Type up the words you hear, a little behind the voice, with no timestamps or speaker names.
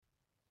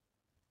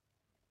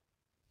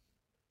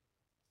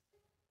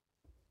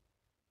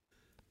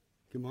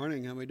Good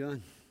morning. How we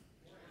doing?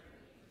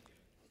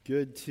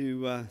 Good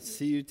to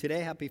see you today.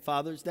 Happy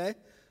Father's Day.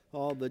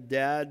 All the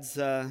dads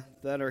that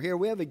are here.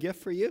 We have a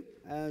gift for you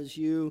as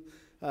you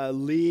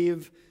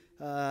leave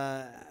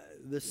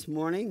this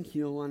morning.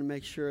 You'll want to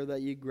make sure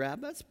that you grab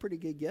that. It's a pretty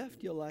good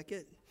gift. You'll like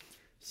it.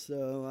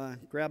 So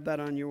grab that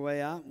on your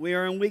way out. We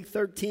are in week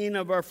 13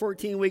 of our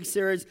 14-week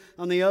series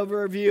on the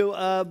overview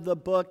of the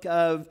book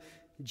of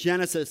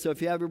Genesis. So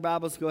if you have your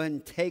Bibles, go ahead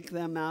and take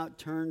them out.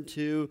 Turn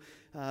to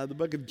the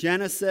book of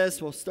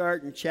Genesis. We'll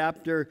start in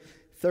chapter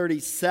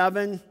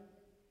 37.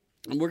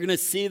 And we're going to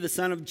see the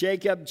son of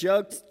Jacob,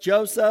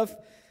 Joseph,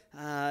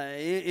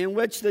 in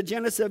which the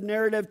Genesis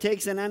narrative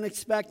takes an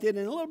unexpected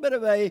and a little bit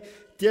of a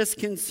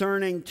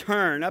disconcerting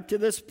turn. Up to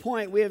this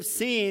point, we have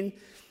seen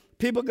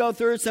people go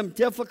through some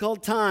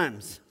difficult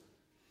times.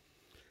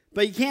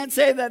 But you can't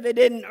say that they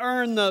didn't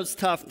earn those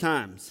tough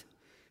times.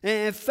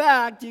 And in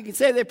fact, you can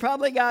say they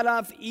probably got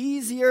off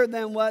easier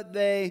than what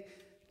they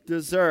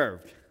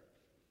deserved.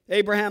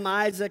 Abraham,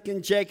 Isaac,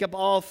 and Jacob,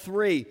 all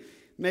three,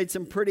 made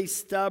some pretty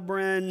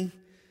stubborn,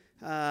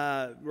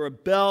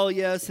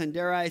 rebellious, and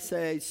dare I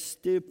say,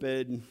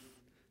 stupid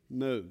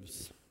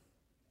moves.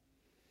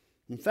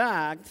 In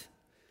fact,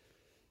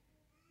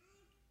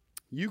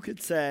 you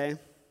could say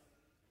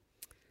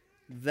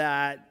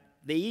that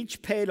they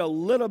each paid a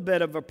little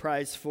bit of a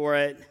price for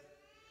it,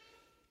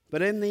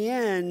 but in the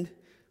end,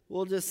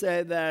 we'll just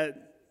say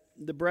that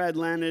the bread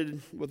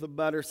landed with the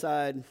butter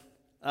side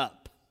up.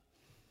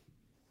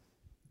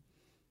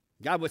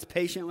 God was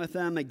patient with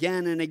them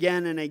again and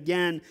again and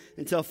again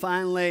until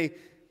finally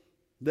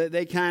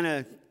they kind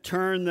of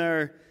turned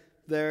their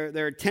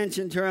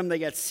attention to Him. They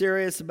got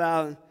serious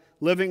about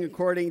living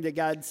according to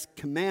God's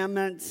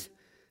commandments,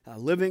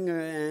 living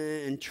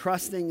and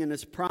trusting in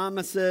His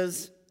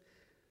promises.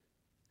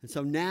 And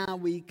so now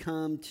we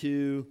come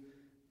to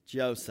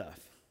Joseph.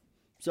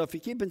 So if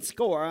you're keeping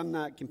score, I'm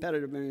not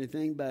competitive or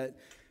anything, but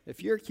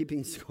if you're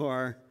keeping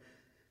score,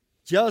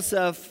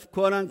 Joseph,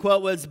 quote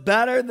unquote, was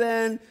better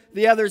than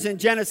the others in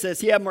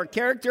Genesis. He had more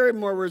character,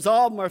 more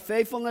resolve, more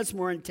faithfulness,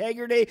 more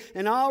integrity.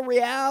 In all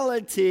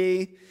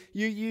reality,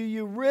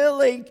 you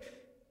really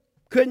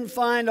couldn't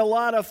find a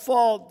lot of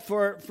fault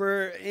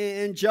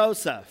in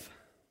Joseph.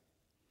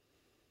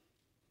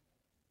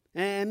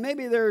 And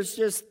maybe there's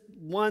just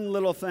one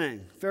little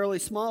thing, fairly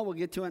small. We'll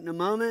get to it in a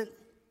moment.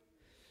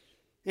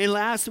 In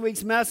last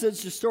week's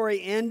message, the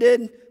story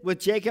ended with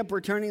Jacob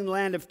returning to the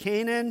land of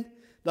Canaan,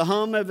 the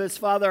home of his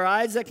father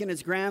Isaac and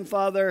his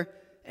grandfather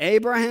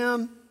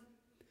Abraham.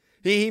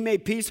 He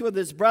made peace with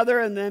his brother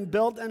and then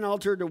built an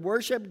altar to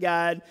worship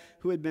God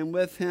who had been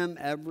with him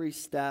every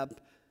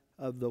step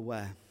of the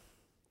way.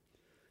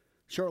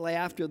 Shortly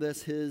after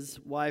this, his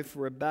wife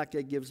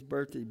Rebekah gives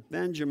birth to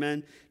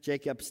Benjamin,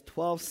 Jacob's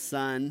 12th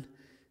son.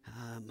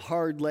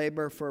 Hard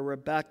labor for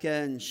Rebekah,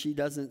 and she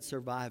doesn't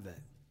survive it.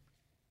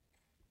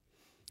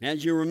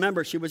 As you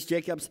remember, she was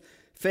Jacob's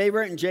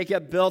favorite, and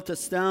Jacob built a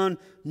stone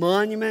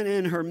monument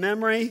in her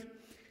memory.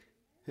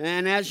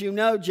 And as you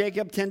know,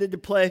 Jacob tended to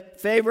play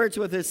favorites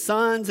with his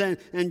sons,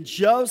 and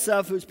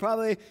Joseph, who's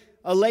probably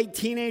a late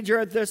teenager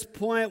at this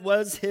point,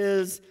 was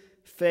his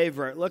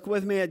favorite. Look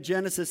with me at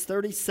Genesis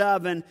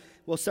 37.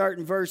 We'll start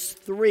in verse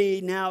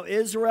 3. Now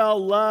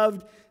Israel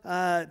loved,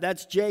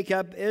 that's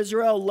Jacob,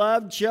 Israel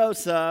loved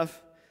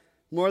Joseph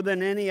more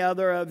than any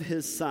other of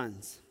his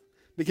sons,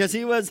 because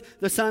he was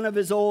the son of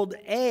his old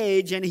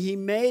age, and he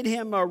made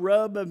him a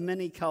robe of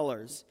many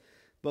colors.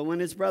 But when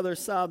his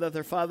brothers saw that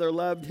their father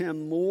loved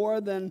him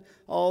more than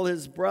all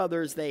his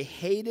brothers, they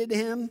hated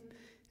him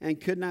and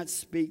could not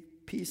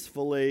speak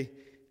peacefully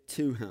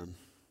to him.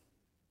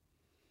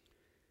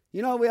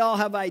 You know, we all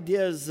have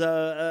ideas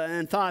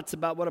and thoughts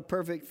about what a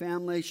perfect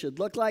family should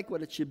look like,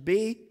 what it should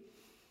be.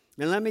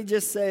 And let me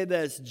just say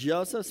this,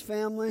 Joseph's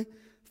family,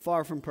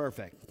 far from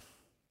perfect.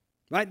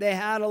 Right? They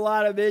had a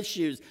lot of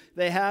issues.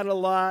 They had a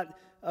lot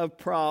of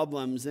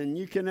problems. And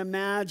you can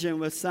imagine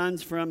with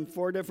sons from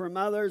 4 different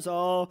mothers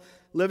all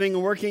living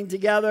and working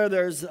together,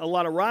 there's a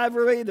lot of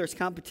rivalry, there's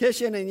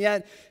competition, and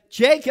yet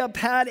Jacob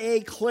had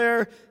a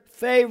clear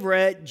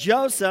favorite,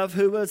 Joseph,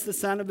 who was the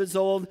son of his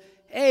old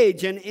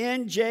age. And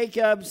in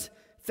Jacob's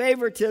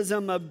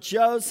favoritism of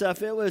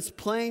Joseph, it was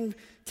plain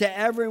to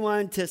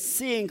everyone to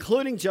see,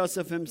 including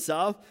Joseph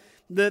himself,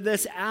 that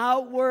this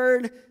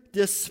outward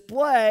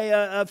display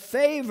of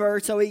favor.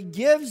 So he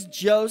gives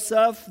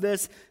Joseph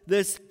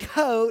this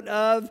coat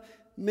of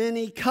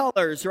many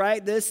colors,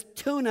 right? This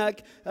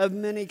tunic of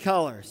many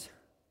colors.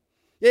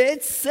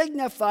 It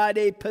signified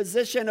a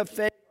position of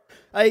favor,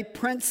 a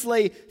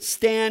princely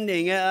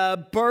standing,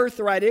 a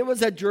birthright. It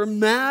was a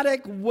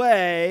dramatic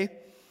way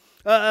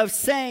of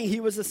saying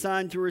he was a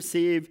son to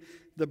receive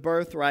the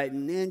birthright.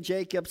 And in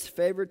Jacob's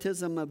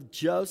favoritism of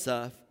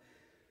Joseph,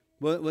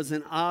 was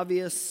an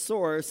obvious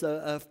source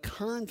of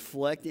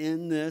conflict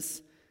in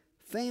this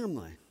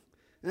family.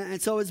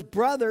 And so his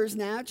brothers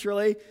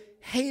naturally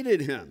hated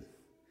him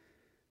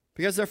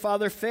because their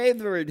father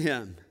favored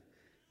him.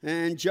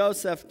 And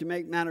Joseph, to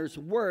make matters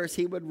worse,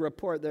 he would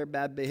report their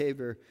bad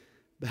behavior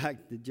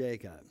back to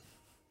Jacob.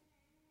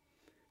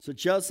 So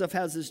Joseph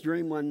has this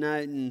dream one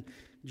night, and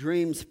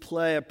dreams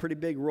play a pretty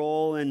big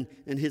role in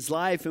his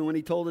life. And when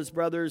he told his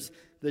brothers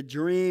the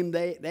dream,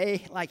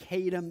 they like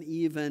hate him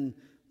even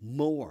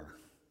more.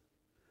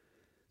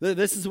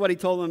 This is what he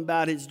told them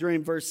about his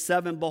dream. Verse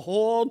 7,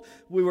 behold,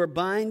 we were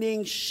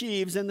binding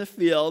sheaves in the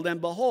field, and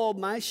behold,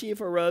 my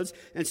sheaf arose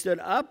and stood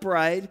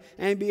upright,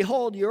 and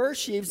behold, your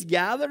sheaves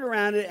gathered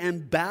around it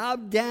and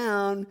bowed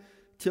down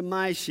to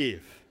my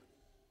sheaf.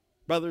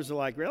 Brothers are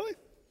like, really?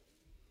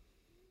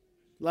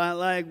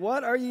 Like,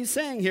 what are you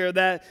saying here?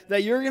 That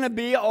you're going to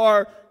be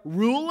our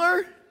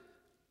ruler?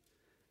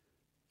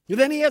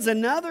 Then he has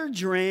another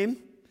dream,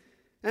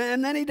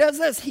 and then he does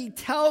this. He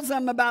tells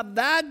them about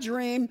that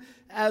dream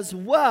as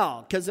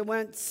well, because it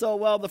went so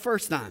well the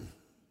first time.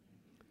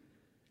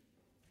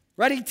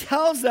 Right? He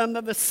tells them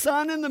that the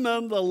sun and the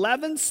moon, the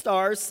 11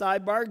 stars,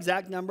 sidebar,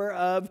 exact number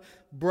of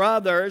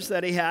brothers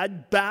that he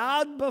had,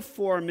 bowed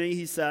before me,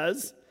 he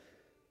says.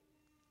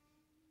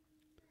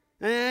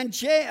 And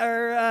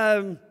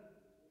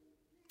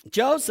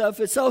Joseph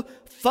is so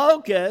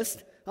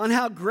focused on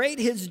how great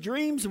his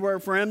dreams were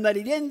for him that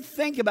he didn't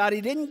think about,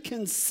 he didn't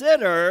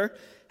consider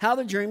how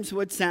the dreams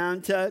would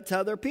sound to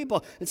other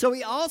people. And so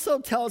he also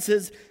tells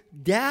his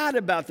dad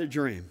about the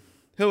dream,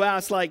 who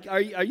asked, like,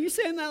 are you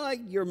saying that like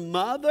your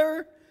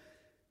mother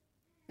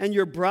and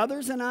your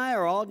brothers and I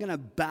are all going to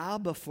bow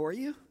before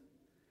you?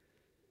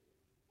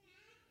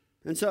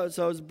 And so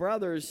his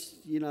brothers,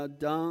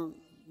 don't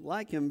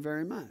like him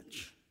very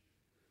much.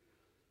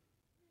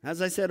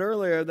 As I said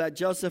earlier, that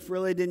Joseph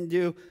really didn't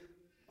do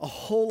a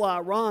whole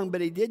lot wrong,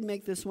 but he did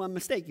make this one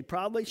mistake. He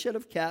probably should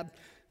have kept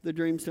the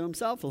dreams to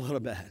himself a little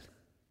bit.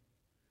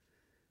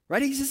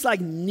 Right? He's just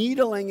like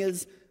needling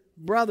his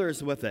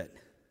brothers with it.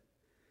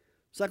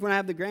 It's like when I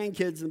have the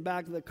grandkids in the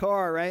back of the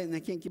car, right? And they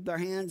can't keep their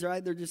hands,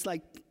 right? They're just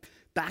like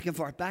back and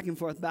forth, back and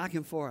forth, back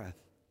and forth.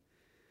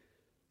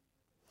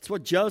 It's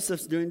what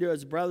Joseph's doing to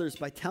his brothers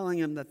by telling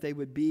them that they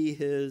would be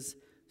his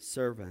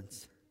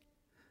servants.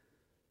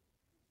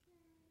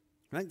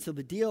 Right? So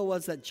the deal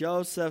was that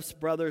Joseph's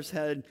brothers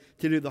had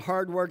to do the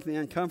hard work, the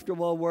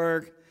uncomfortable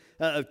work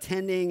of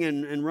tending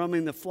and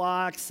roaming the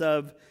flocks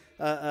of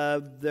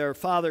their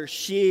father's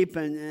sheep,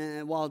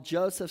 and while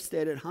Joseph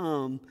stayed at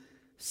home,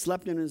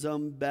 slept in his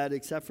own bed,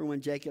 except for when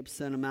Jacob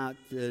sent him out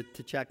to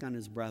check on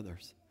his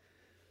brothers.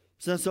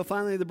 So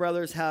finally the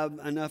brothers have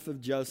enough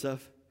of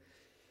Joseph.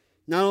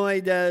 Not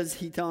only does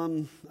he tell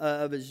them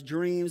of his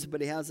dreams, but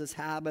he has this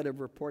habit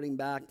of reporting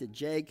back to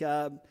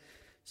Jacob,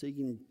 so you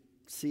can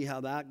see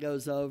how that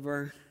goes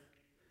over.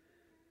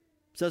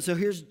 So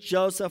here's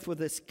Joseph with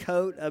his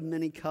coat of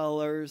many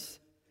colors,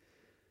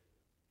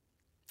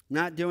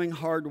 not doing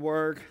hard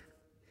work.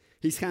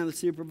 He's kind of the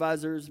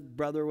supervisor. His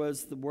brother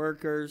was the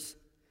workers.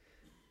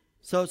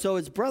 So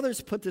his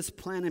brothers put this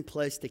plan in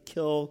place to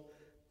kill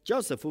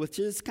Joseph, which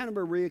is kind of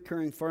a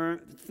reoccurring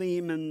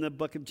theme in the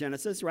book of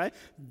Genesis, right?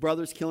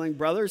 Brothers killing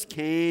brothers,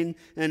 Cain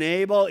and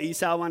Abel.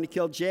 Esau wanted to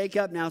kill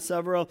Jacob. Now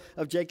several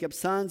of Jacob's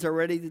sons are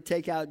ready to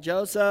take out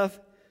Joseph.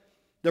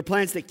 Their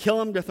plans to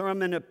kill him, to throw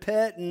him in a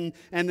pit, and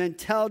then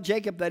tell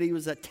Jacob that he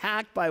was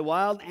attacked by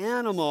wild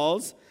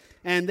animals.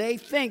 And they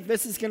think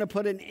this is going to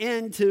put an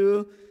end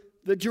to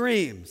the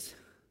dreams.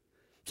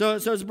 So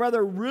his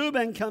brother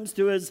Reuben comes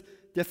to his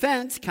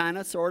defense, kind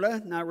of, sort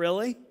of, not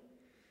really.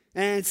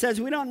 And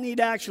says, we don't need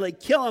to actually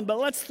kill him, but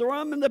let's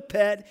throw him in the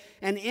pit,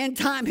 and in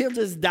time he'll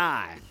just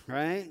die,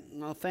 right?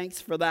 Well, thanks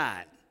for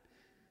that.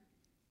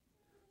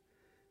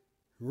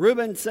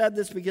 Reuben said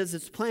this because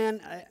his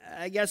plan,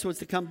 I guess, was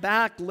to come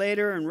back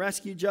later and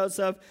rescue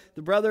Joseph.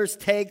 The brothers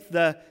take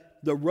the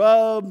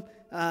robe,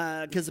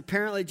 because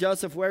apparently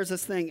Joseph wears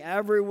this thing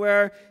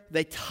everywhere.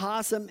 They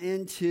toss him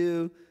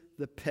into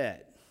the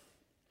pit.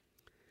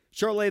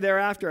 Shortly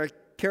thereafter, a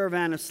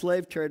caravan of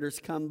slave traders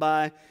come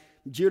by.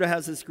 Judah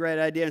has this great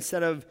idea.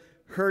 Instead of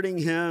hurting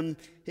him,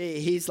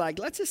 he's like,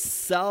 let's just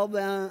sell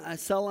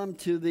them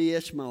to the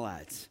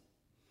Ishmaelites.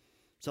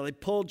 So they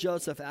pull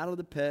Joseph out of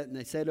the pit, and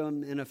they say to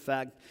him, in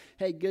effect,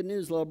 hey, good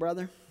news, little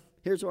brother.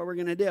 Here's what we're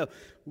going to do.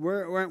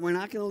 We're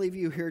not going to leave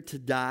you here to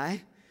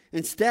die.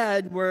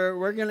 Instead,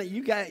 you're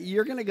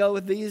going to go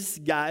with these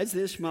guys,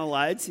 the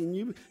Ishmaelites, and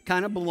you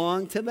kind of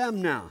belong to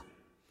them now.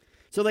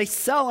 So they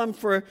sell him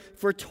for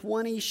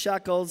 20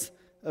 shekels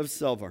of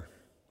silver.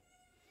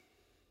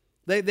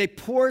 They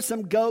pour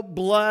some goat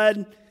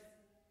blood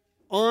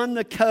on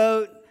the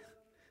coat.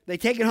 They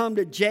take it home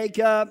to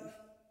Jacob,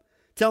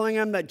 telling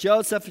him that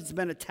Joseph has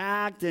been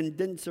attacked and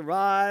didn't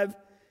survive.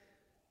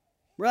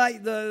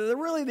 Right?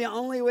 Really the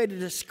only way to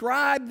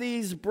describe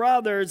these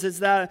brothers is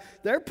that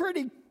they're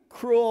pretty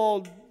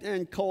cruel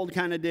and cold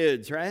kind of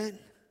dudes, right?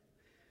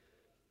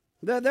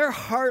 They're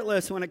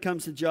heartless when it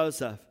comes to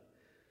Joseph.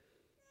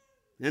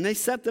 And they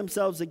set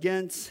themselves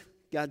against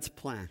God's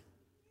plan.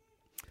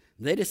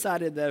 They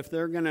decided that if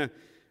they're going to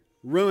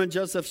ruin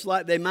Joseph's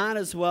life, they might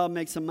as well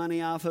make some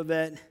money off of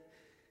it.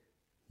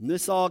 And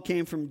this all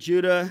came from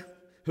Judah,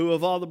 who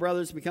of all the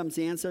brothers becomes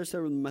the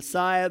ancestor of the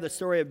Messiah. The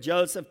story of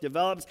Joseph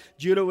develops.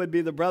 Judah would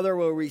be the brother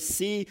where we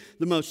see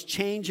the most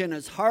change in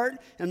his heart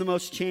and the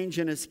most change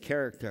in his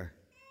character.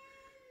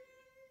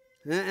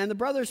 And the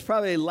brothers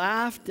probably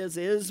laughed as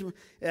the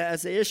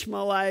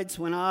Ishmaelites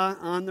went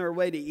on their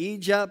way to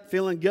Egypt,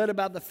 feeling good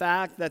about the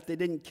fact that they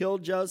didn't kill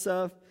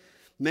Joseph,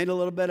 made a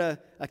little bit of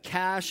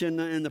cash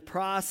in the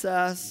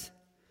process.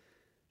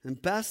 And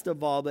best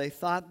of all, they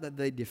thought that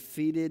they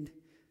defeated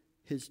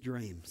his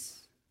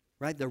dreams,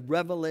 right? The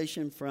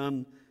revelation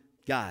from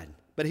God.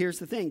 But here's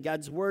the thing.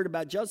 God's word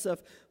about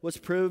Joseph was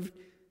proved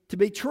to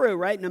be true,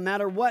 right? No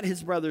matter what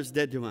his brothers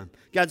did to him.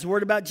 God's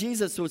word about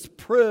Jesus was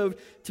proved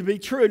to be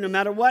true no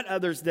matter what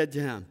others did to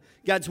him.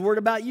 God's word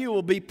about you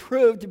will be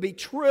proved to be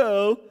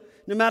true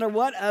no matter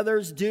what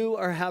others do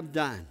or have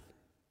done.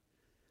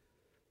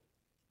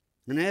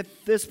 And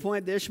at this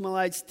point, the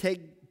Ishmaelites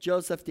take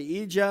Joseph to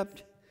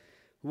Egypt,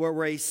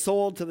 where he's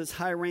sold to this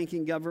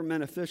high-ranking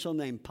government official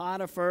named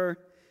Potiphar.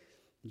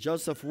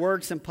 Joseph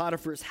works in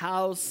Potiphar's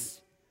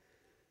house.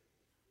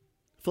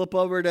 Flip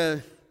over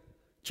to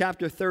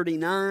chapter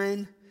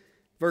 39,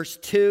 verse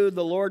 2.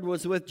 The Lord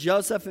was with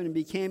Joseph and he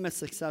became a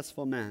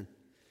successful man.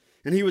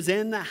 And he was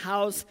in the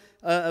house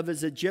of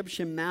his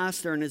Egyptian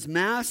master. And his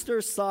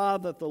master saw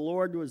that the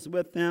Lord was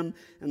with him.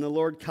 And the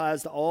Lord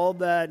caused all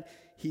that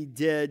he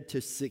did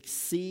to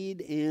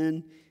succeed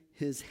in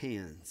his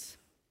hands.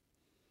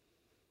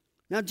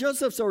 Now,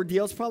 Joseph's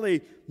ordeal is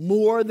probably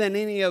more than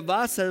any of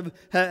us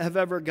have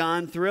ever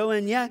gone through,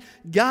 and yet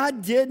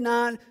God did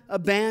not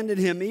abandon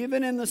him,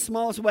 even in the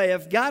smallest way.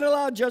 If God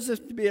allowed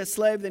Joseph to be a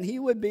slave, then he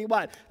would be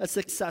what? A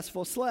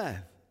successful slave.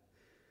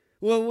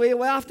 Well, we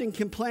often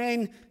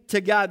complain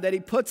to God that he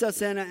puts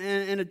us in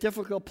a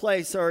difficult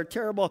place or a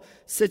terrible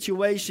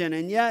situation,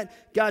 and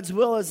yet God's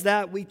will is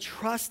that we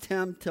trust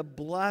him to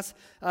bless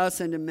us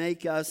and to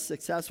make us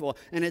successful.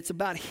 And it's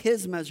about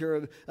his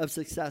measure of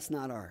success,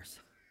 not ours.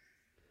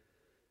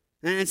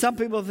 And some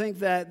people think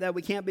that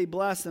we can't be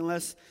blessed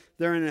unless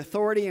they're in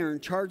authority or in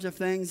charge of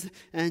things.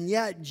 And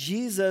yet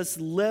Jesus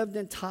lived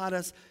and taught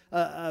us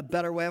a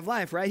better way of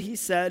life, right? He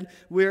said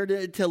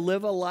we're to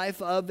live a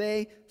life of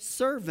a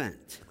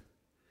servant.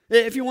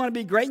 If you want to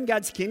be great in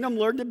God's kingdom,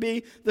 learn to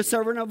be the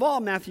servant of all,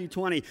 Matthew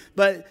 20.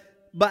 But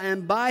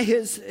by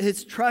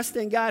his trust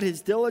in God,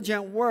 his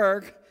diligent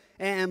work,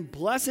 and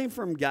blessing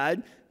from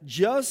God,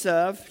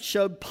 Joseph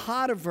showed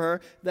Potiphar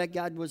that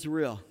God was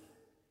real.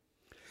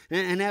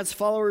 And as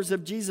followers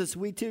of Jesus,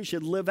 we too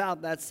should live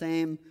out that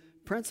same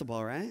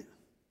principle, right?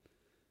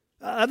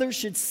 Others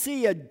should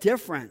see a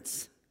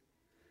difference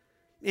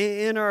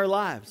in our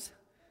lives.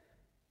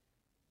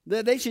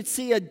 They should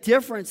see a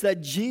difference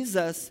that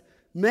Jesus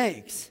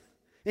makes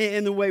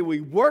in the way we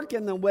work,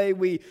 in the way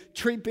we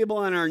treat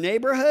people in our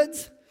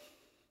neighborhoods,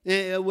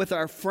 with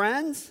our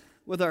friends,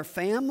 with our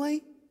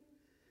family.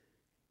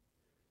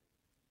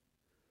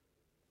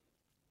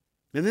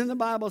 And then the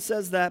Bible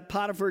says that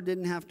Potiphar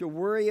didn't have to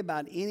worry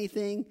about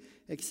anything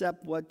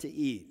except what to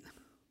eat.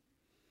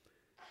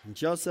 And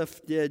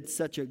Joseph did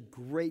such a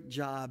great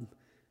job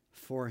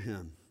for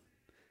him.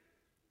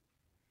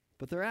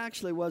 But there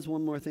actually was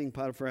one more thing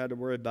Potiphar had to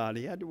worry about.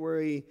 He had to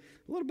worry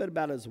a little bit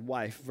about his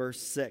wife, verse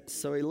 6.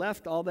 So he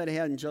left all that he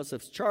had in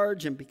Joseph's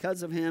charge, and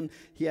because of him,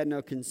 he had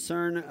no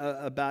concern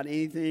about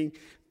anything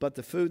but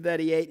the food that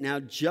he ate. Now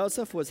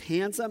Joseph was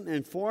handsome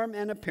in form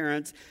and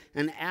appearance,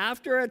 and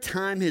after a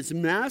time his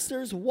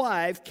master's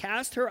wife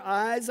cast her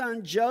eyes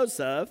on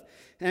Joseph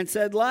and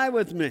said, "Lie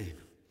with me."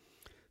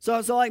 So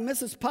like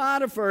Mrs.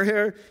 Potiphar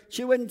here,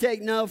 she wouldn't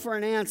take no for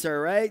an answer,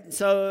 right?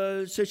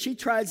 So she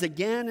tries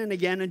again and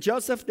again, and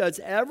Joseph does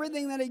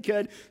everything that he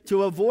could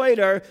to avoid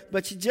her,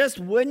 but she just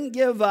wouldn't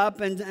give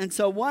up. And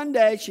so one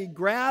day she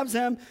grabs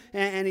him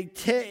and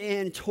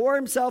he tore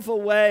himself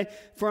away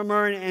from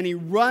her, and he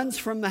runs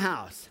from the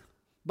house.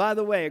 By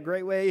the way,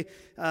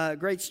 a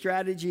great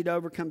strategy to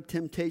overcome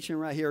temptation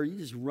right here. You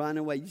just run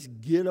away. You just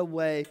get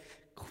away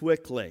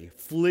quickly.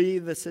 Flee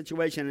the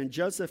situation. In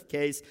Joseph's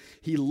case,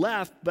 he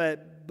left,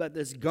 but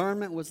this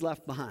garment was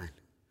left behind.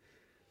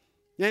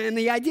 And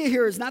the idea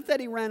here is not that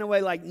he ran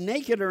away like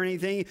naked or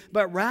anything,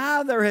 but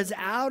rather his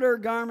outer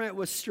garment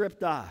was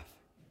stripped off.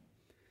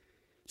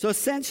 So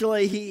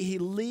essentially, he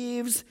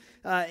leaves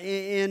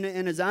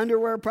in his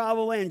underwear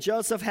probably, and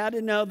Joseph had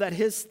to know that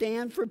his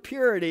stand for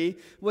purity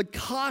would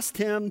cost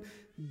him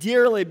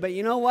dearly. But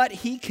you know what?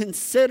 He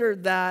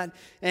considered that,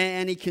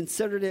 and he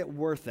considered it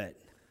worth it.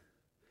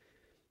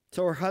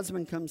 So her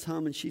husband comes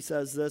home and she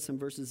says this in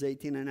verses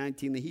 18 and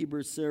 19, "The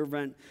Hebrew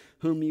servant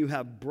whom you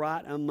have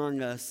brought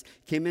among us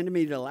came into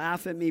me to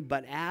laugh at me,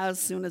 but as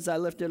soon as I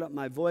lifted up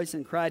my voice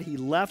and cried, he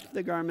left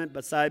the garment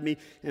beside me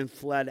and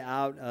fled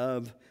out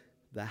of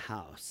the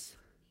house."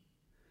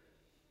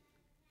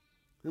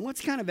 And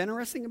what's kind of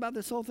interesting about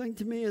this whole thing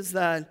to me is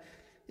that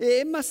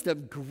it must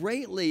have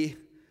greatly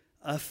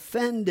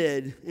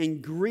offended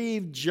and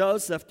grieved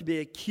Joseph to be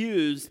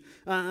accused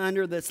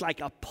under this like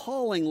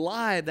appalling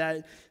lie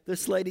that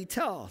this lady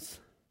tells.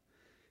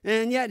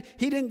 And yet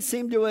he didn't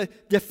seem to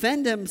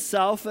defend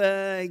himself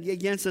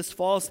against this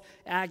false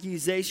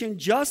accusation,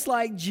 just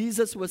like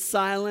Jesus was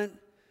silent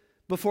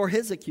before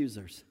his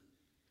accusers.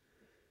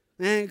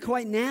 And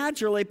quite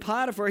naturally,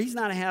 Potiphar, he's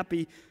not a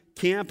happy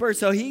camper.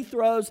 So he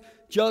throws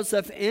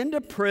Joseph into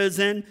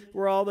prison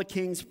where all the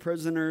king's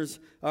prisoners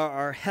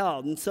are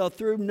held. And so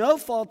through no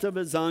fault of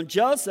his own,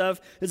 Joseph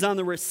is on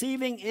the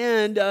receiving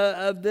end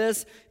of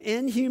this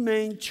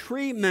inhumane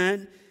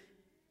treatment.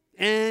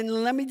 And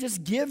let me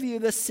just give you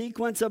the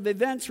sequence of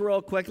events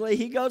real quickly.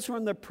 He goes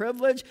from the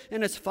privilege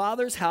in his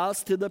father's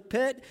house to the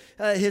pit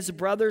his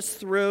brothers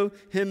threw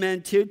him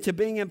into, to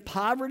being in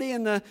poverty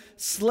in the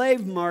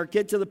slave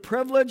market, to the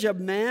privilege of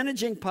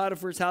managing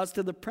Potiphar's house,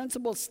 to the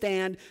principal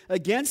stand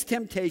against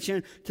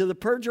temptation, to the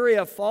perjury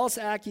of false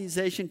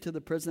accusation, to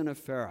the prison of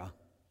Pharaoh.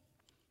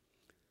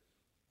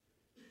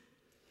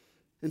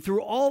 And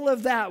through all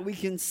of that, we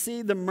can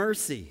see the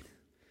mercy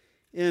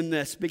in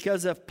this,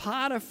 because if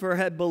Potiphar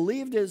had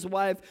believed his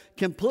wife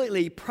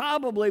completely, he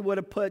probably would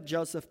have put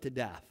Joseph to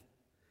death.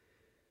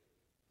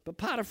 But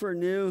Potiphar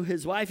knew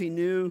his wife. He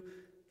knew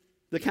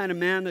the kind of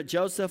man that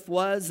Joseph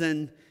was,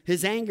 and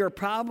his anger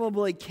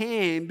probably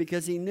came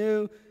because he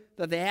knew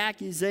that the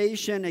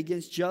accusation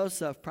against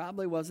Joseph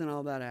probably wasn't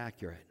all that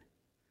accurate.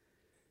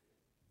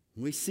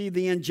 We see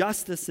the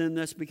injustice in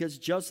this because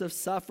Joseph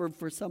suffered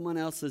for someone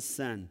else's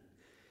sin.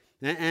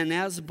 And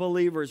as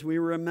believers, we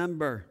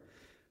remember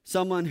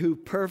someone who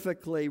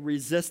perfectly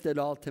resisted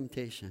all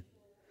temptation,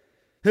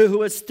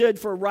 who has stood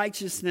for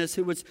righteousness,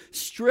 who was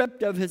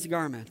stripped of his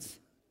garments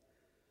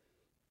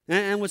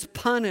and was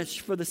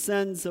punished for the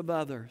sins of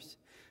others.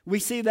 We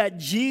see that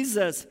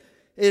Jesus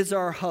is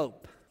our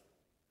hope.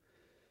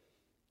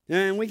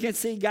 And we can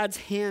see God's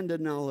hand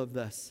in all of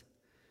this.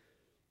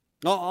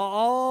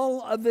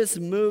 All of this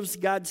moves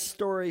God's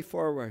story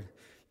forward,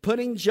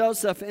 putting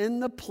Joseph in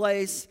the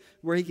place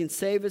where he can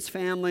save his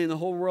family and the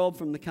whole world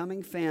from the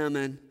coming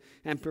famine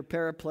and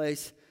prepare a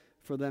place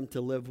for them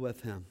to live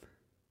with him.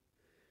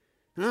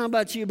 I don't know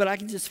about you, but I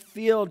can just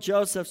feel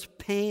Joseph's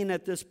pain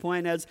at this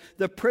point as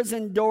the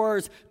prison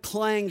doors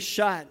clang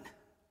shut.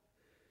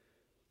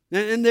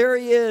 And there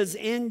he is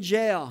in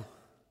jail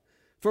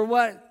for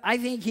what I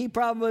think he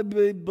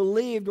probably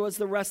believed was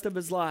the rest of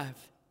his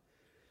life.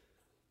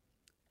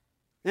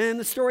 And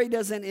the story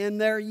doesn't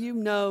end there. You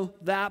know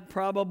that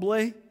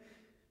probably.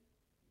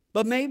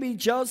 But maybe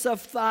Joseph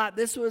thought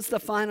this was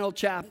the final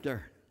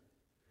chapter.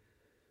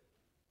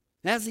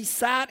 As he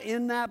sat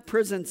in that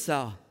prison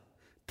cell,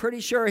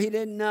 pretty sure he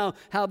didn't know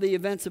how the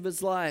events of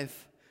his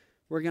life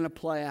were going to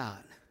play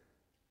out.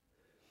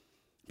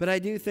 But I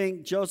do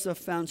think Joseph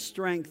found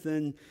strength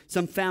in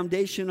some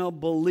foundational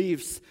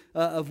beliefs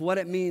of what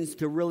it means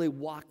to really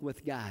walk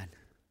with God.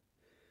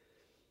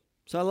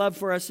 So I'd love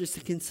for us just to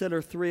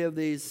consider three of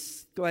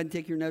these. Go ahead and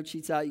take your note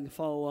sheets out. You can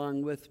follow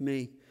along with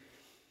me.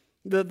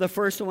 The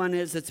first one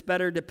is, it's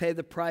better to pay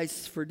the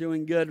price for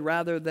doing good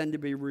rather than to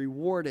be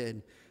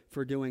rewarded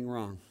for doing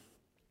wrong.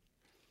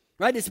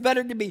 Right? It's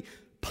better to be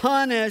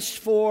punished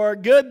for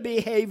good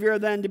behavior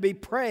than to be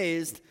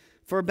praised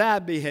for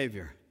bad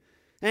behavior.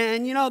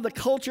 And you know, the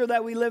culture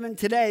that we live in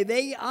today,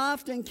 they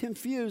often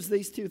confuse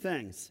these two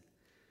things.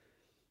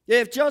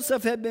 If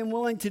Joseph had been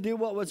willing to do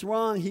what was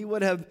wrong, he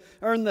would have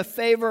earned the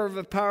favor of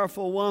a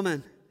powerful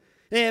woman.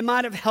 It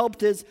might have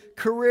helped his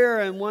career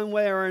in one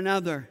way or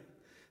another.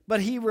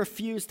 But he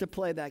refused to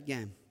play that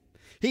game.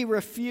 He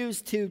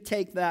refused to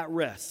take that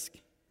risk.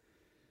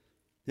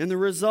 And the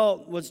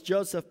result was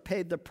Joseph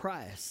paid the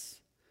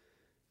price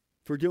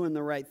for doing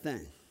the right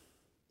thing.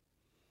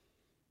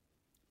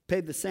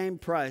 Paid the same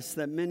price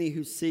that many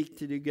who seek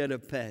to do good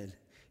have paid.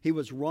 He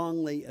was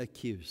wrongly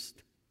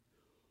accused.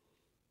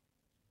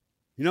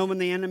 You know, when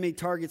the enemy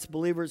targets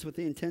believers with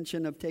the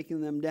intention of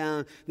taking them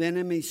down, the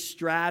enemy's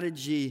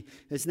strategy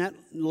is not,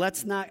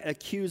 let's not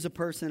accuse a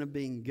person of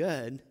being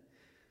good.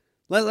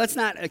 Let's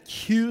not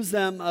accuse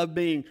them of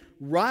being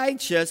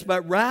righteous,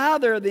 but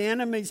rather the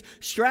enemy's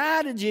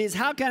strategy is,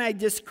 how can I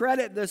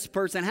discredit this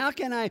person? How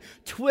can I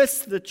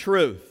twist the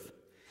truth?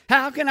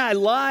 How can I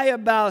lie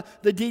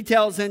about the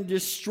details and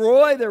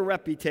destroy their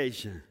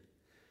reputation?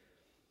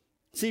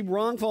 See,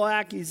 wrongful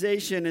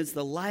accusation is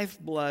the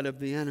lifeblood of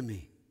the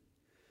enemy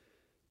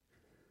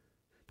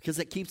because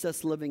it keeps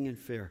us living in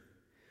fear.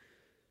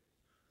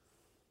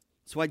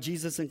 That's why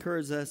Jesus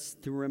encourages us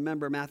to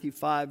remember Matthew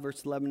 5,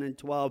 verse 11 and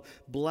 12.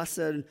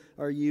 Blessed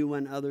are you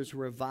when others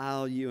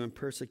revile you and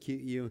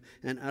persecute you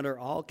and utter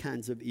all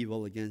kinds of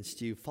evil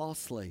against you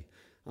falsely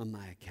on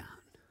my account.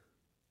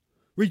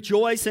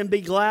 Rejoice and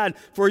be glad,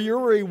 for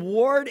your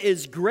reward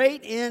is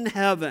great in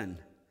heaven.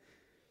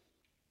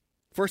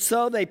 For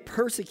so they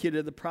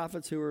persecuted the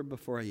prophets who were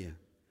before you.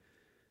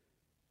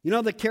 You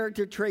know, the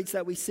character traits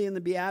that we see in the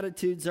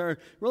Beatitudes are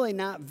really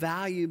not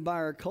valued by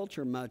our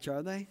culture much,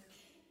 are they?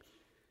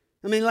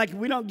 I mean, like,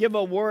 we don't give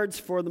awards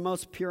for the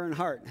most pure in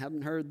heart.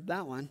 Haven't heard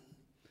that one.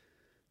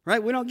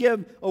 Right? We don't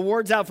give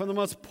awards out for the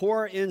most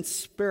poor in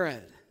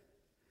spirit.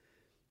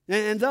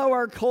 And though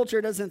our culture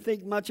doesn't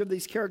think much of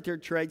these character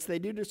traits, they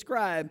do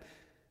describe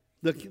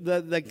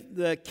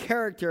the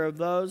character of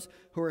those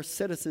who are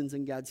citizens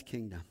in God's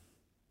kingdom.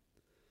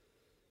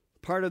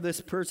 Part of this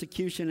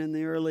persecution in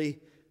the early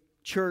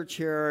church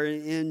here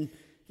in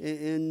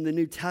the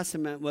New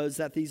Testament was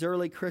that these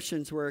early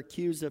Christians were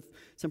accused of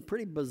some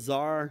pretty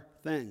bizarre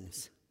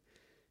things.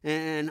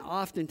 and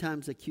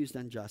oftentimes accused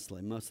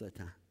unjustly, most of the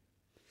time.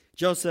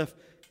 Joseph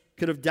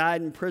could have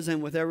died in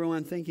prison with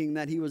everyone thinking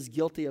that he was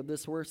guilty of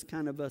this worst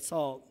kind of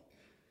assault.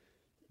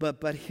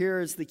 But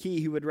here's the key.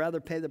 He would rather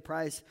pay the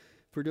price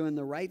for doing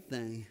the right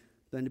thing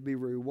than to be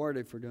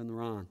rewarded for doing the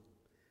wrong.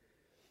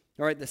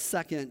 All right, the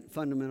second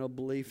fundamental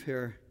belief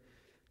here,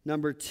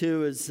 number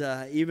 2, is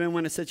even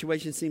when a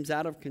situation seems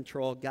out of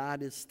control,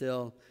 God is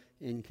still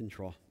in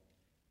control.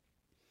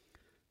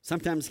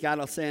 Sometimes God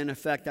will say, in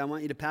effect, I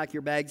want you to pack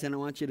your bags and I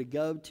want you to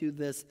go to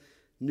this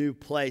new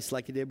place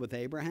like he did with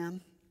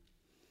Abraham.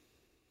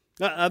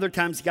 Other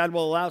times, God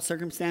will allow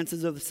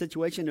circumstances of the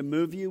situation to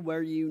move you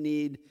where you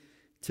need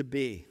to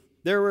be.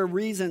 There were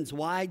reasons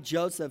why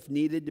Joseph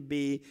needed to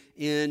be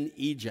in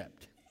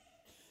Egypt.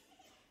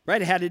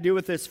 Right? It had to do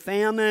with this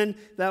famine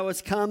that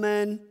was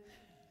coming.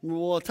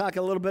 We'll talk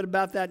a little bit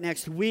about that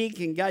next week.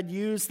 And God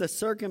used the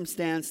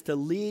circumstance to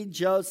lead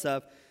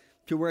Joseph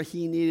to where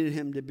he needed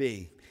him to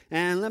be.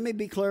 And let me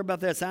be clear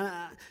about this.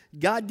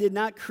 God did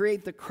not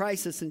create the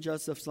crisis in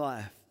Joseph's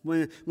life.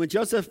 When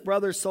Joseph's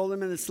brothers sold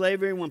him into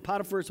slavery, when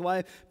Potiphar's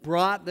wife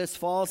brought this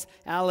false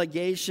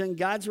allegation,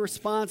 God's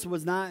response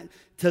was not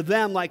to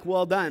them like,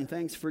 well done,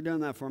 thanks for doing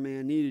that for me,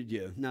 I needed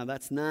you. No,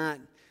 that's not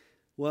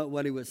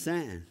what he was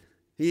saying.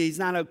 He's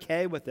not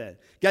okay with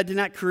it. God did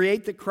not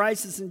create the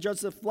crisis in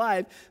Joseph's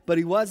life, but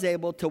he was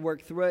able to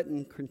work through it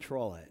and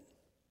control it.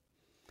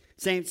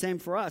 Same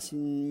for us.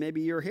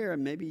 Maybe you're here,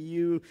 and maybe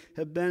you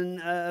have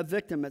been a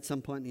victim at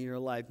some point in your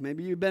life.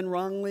 Maybe you've been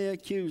wrongly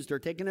accused or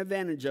taken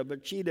advantage of or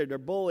cheated or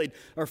bullied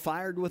or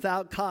fired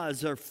without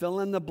cause or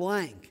fill in the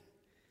blank.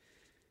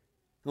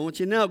 I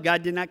want you to know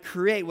God did not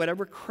create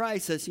whatever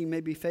crisis you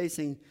may be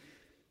facing,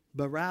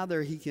 but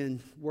rather he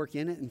can work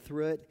in it and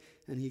through it,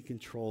 and he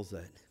controls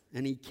it,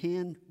 and he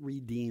can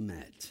redeem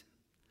it.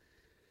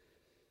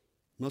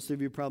 Most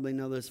of you probably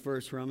know this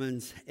verse,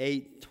 Romans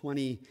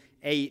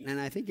 8:28, and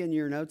I think in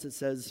your notes it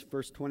says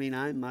verse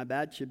 29. My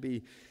bad, should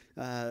be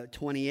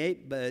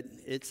 28, but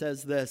it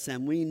says this,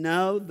 and we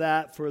know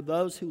that for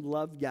those who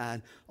love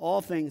God,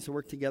 all things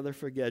work together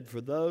for good,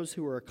 for those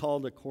who are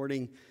called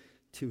according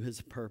to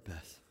his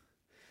purpose.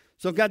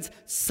 So God's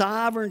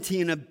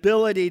sovereignty and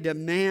ability to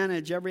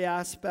manage every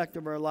aspect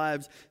of our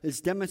lives is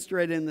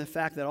demonstrated in the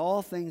fact that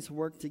all things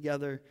work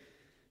together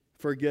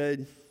for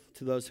good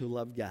to those who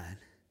love God,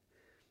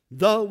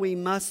 though we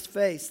must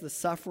face the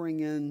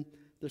suffering in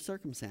the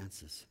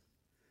circumstances.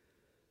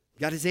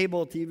 God is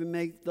able to even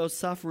make those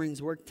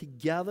sufferings work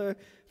together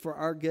for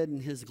our good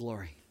and his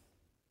glory.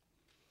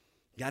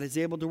 God is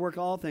able to work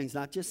all things,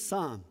 not just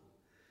some.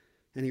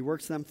 And he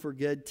works them for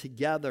good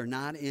together,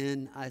 not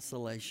in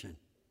isolation.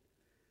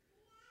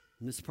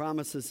 And this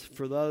promise is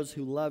for those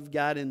who love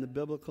God in the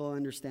biblical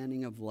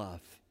understanding of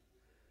love.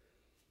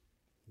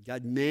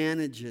 God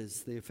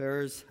manages the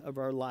affairs of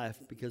our life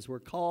because we're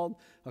called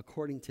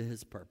according to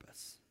his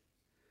purpose.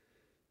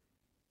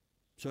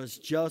 So as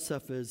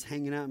Joseph is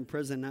hanging out in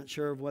prison, not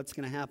sure of what's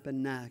going to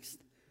happen next,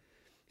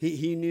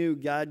 he knew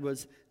God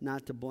was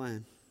not to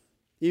blame.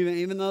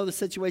 Even though the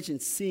situation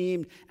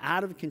seemed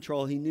out of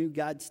control, he knew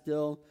God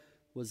still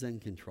was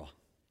in control.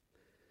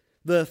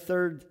 The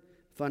third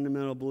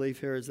fundamental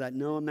belief here is that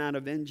no amount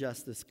of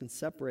injustice can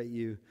separate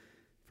you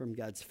from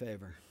God's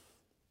favor.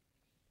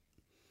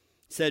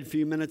 I said a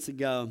few minutes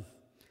ago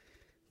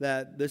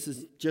that this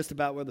is just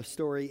about where the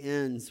story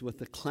ends, with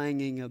the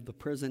clanging of the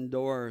prison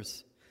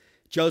doors.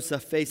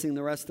 Joseph facing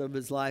the rest of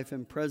his life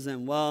in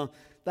prison. Well,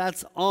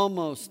 that's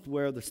almost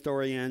where the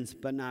story ends,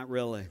 but not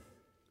really.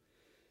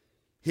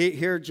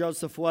 Here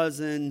Joseph was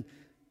in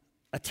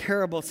a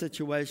terrible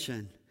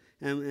situation.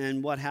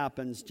 And what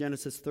happens?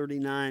 Genesis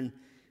 39,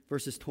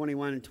 verses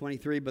 21 and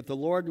 23. But the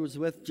Lord was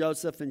with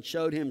Joseph and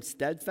showed him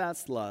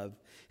steadfast love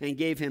and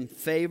gave him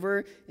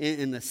favor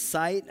in the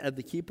sight of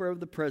the keeper of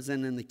the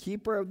prison. And the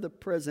keeper of the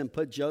prison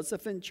put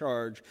Joseph in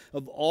charge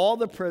of all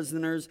the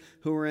prisoners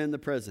who were in the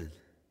prison.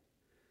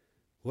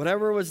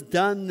 Whatever was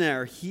done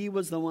there, he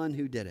was the one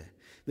who did it.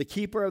 The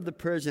keeper of the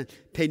prison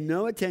paid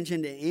no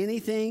attention to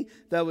anything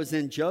that was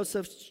in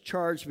Joseph's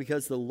charge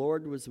because the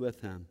Lord was with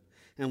him.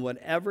 And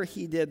whatever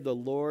he did, the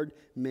Lord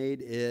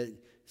made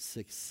it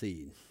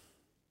succeed.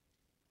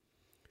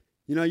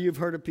 You know, you've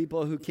heard of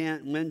people who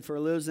can't win for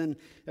losing.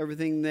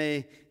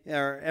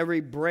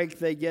 Every break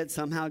they get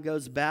somehow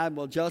goes bad.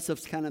 Well,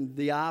 Joseph's kind of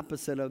the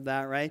opposite of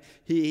that, right?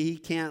 He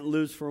can't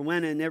lose for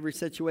winning. Every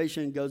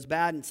situation goes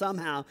bad, and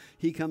somehow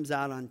he comes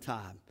out on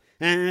top.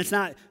 And it's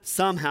not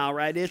somehow,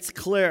 right? It's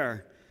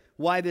clear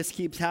why this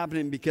keeps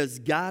happening, because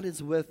God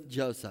is with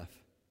Joseph.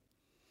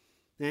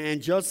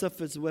 And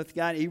Joseph is with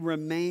God. He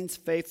remains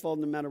faithful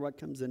no matter what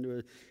comes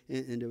into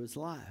his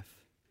life.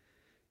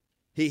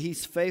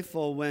 He's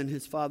faithful when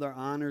his father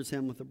honors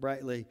him with a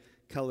brightly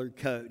colored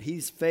coat.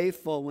 He's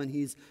faithful when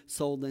he's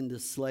sold into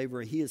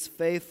slavery. He is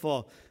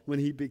faithful when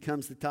he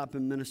becomes the top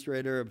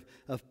administrator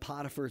of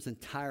Potiphar's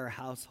entire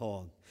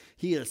household.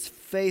 He is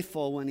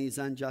faithful when he's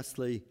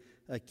unjustly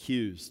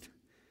accused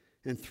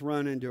and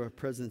thrown into a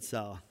prison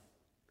cell.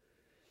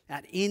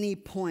 At any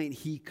point,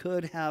 he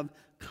could have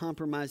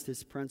compromised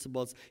his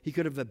principles. He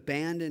could have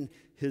abandoned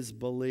his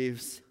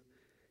beliefs.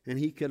 and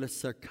he could have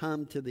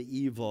succumbed to the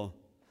evil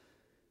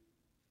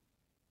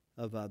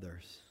of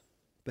others.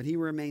 But he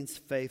remains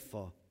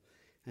faithful,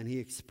 and he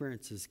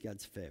experiences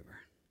God's favor.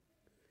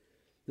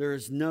 There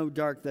is no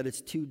dark that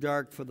is too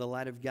dark for the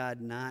light of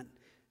God not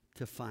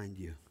to find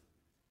you.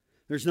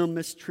 There's no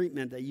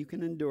mistreatment that you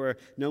can endure,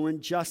 no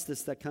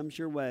injustice that comes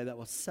your way that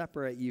will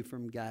separate you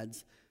from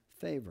God's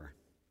favor.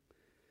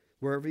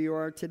 Wherever you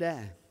are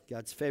today,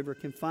 God's favor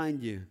can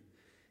find you,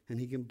 and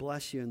he can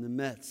bless you in the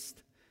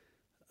midst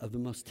of the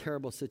most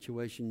terrible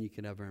situation you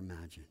could ever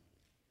imagine.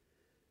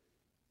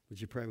 Would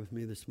you pray with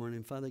me this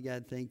morning? Father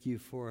God, thank you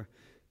for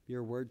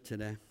your word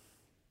today.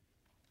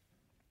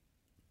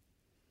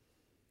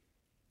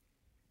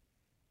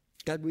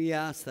 God, we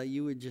ask that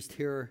you would just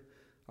hear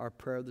our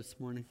prayer this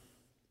morning.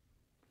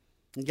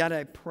 And God,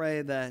 I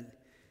pray that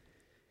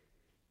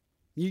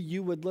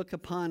you would look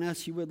upon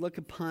us, you would look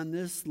upon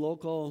this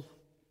local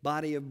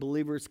body of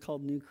believers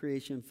called New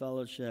Creation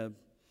Fellowship.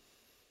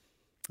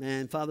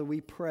 And Father,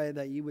 we pray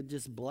that you would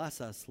just bless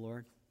us,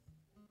 Lord.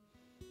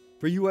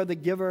 For you are the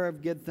giver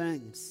of good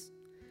things.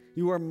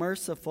 You are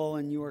merciful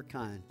and you are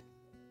kind.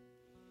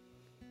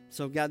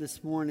 So God,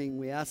 this morning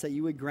we ask that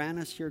you would grant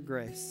us your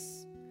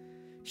grace.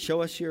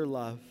 Show us your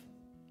love.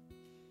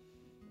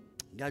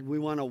 God, we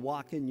want to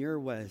walk in your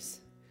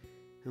ways.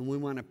 And we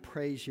want to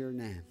praise your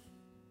name.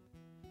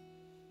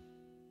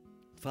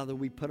 Father,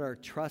 we put our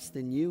trust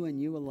in you and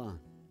you alone.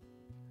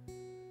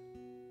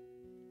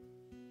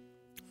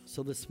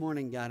 So this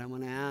morning, God, I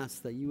want to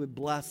ask that you would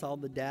bless all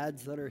the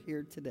dads that are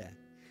here today.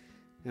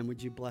 And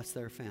would you bless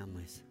their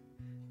families?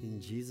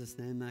 In Jesus'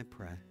 name I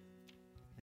pray.